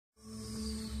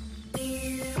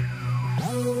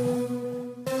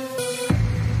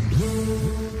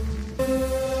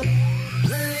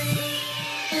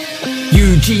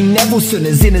Eugene Nevelson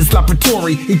is in his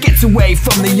laboratory. He gets away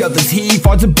from the others, he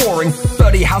finds it boring.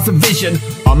 Bernie has a vision,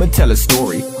 I'ma tell a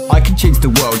story. I can change the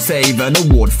world, save an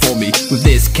award for me. With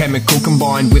this chemical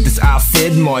combined with this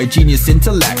acid, my genius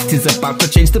intellect is about to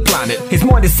change the planet. His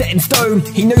mind is set in stone,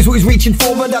 he knows what he's reaching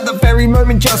for, but at the very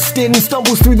moment Justin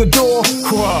stumbles through the door.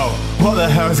 Whoa, what the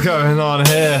hell's going on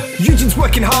here? Eugene's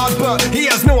working hard, but he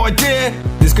has no idea.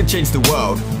 This could change the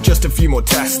world, just a few more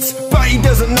tests. But he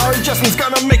doesn't know Justin's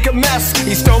gonna make a mess.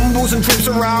 He stumbles and trips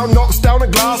around, knocks down a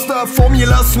glass. The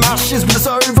formula smashes, but it's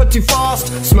over too fast.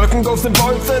 Smoke engulfs them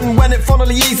both, and when it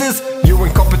finally eases, you're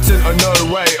incompetent, oh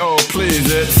no way, oh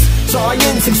please, it's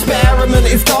science experiment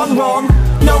is gone wrong.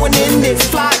 No one in this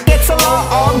flat gets a lot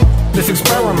on. This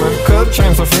experiment could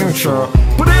change the future,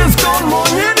 but it's gone wrong,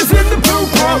 it is in the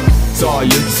pooper.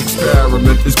 Science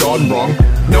experiment has gone wrong.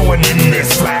 No one in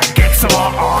this flat gets a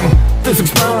lot on. This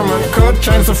experiment could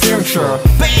change the future,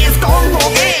 but it's gone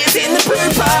wrong, it's in the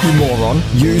pooper. You moron,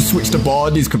 you switched the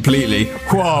bodies completely.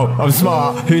 Whoa, I'm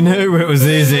smart, who knew it was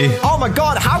easy? Oh my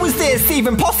god, how is this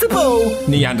even possible?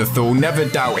 Neanderthal, never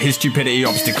doubt his stupidity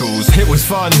obstacles. It was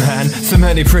fun, man, so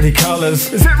many pretty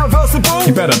colours. Is it reversible?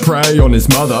 You better pray on his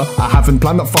mother. I haven't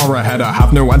planned that far ahead, I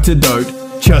have no antidote.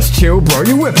 Just chill, bro,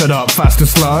 you whip it up fast or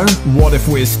slow. What if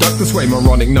we're stuck this way,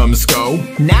 moronic numbskull?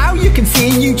 Now you can see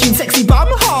Eugene's sexy bum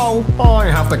hole. I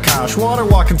have the cash, why do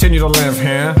I continue to live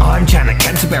here? I'm Janet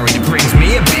Canterbury, it brings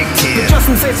me a big tear.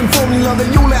 Justin says some formula,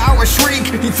 then you'll let out a shriek.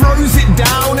 He throws it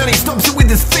down and he stops it with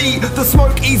his feet. The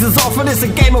smoke eases off and it's a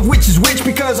game of which is which,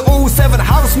 because all 7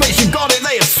 housemates, you got it,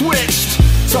 they have switched.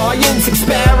 Science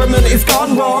experiment is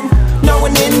gone wrong. No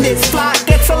one in this flat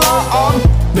gets a lot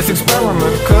on. This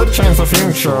experiment could change the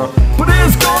future, but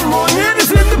it's gone wrong, it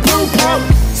is in the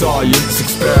pooper. Science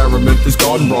experiment has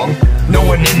gone wrong. No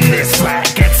one in this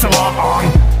flat gets a lot on.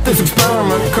 This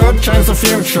experiment could change the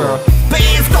future, but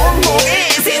it's gone wrong,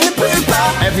 it is in the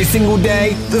pooper. Every single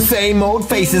day, the same old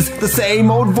faces, the same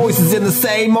old voices in the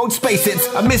same old space. It's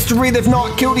a mystery they've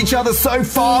not killed each other so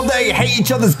far. They hate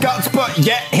each other's guts, but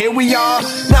yet here we are.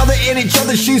 Now they're in each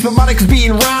other's shoes, but Monica's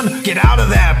being ran. Get out of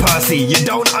there, Percy, you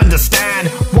don't understand.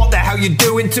 What the hell you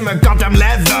doing to my goddamn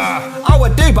leather? Oh, I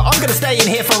do, but I'm gonna stay in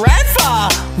here forever.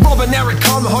 Rob and Eric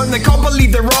come home, they can't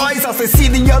believe their eyes as they see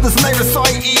the others and they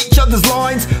recite each other's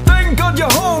lines. Thank God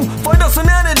you're home, find us an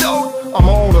antidote. I'm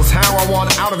old as hell, I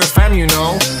want out of this fam, you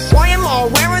know. Why am I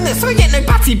wearing this? I get no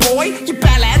batty boy. You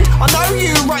bellend, I know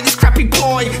you write this crappy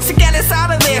ploy. So get us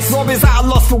out of this. Rob is at a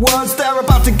loss for words, they're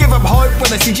about to give up hope when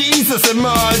they see Jesus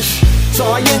emerge.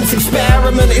 Science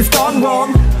experiment is gone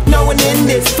wrong. No one in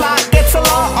this flat gets a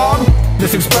lot on.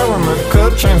 This experiment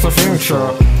could change the future,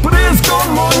 but it's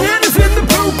gone wrong, it is in the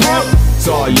pooper.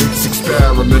 Science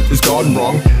experiment has gone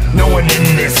wrong. No one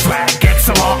in this flat gets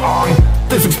a lot on.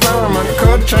 This experiment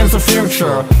could change the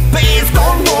future, but it's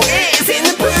gone wrong, it is in the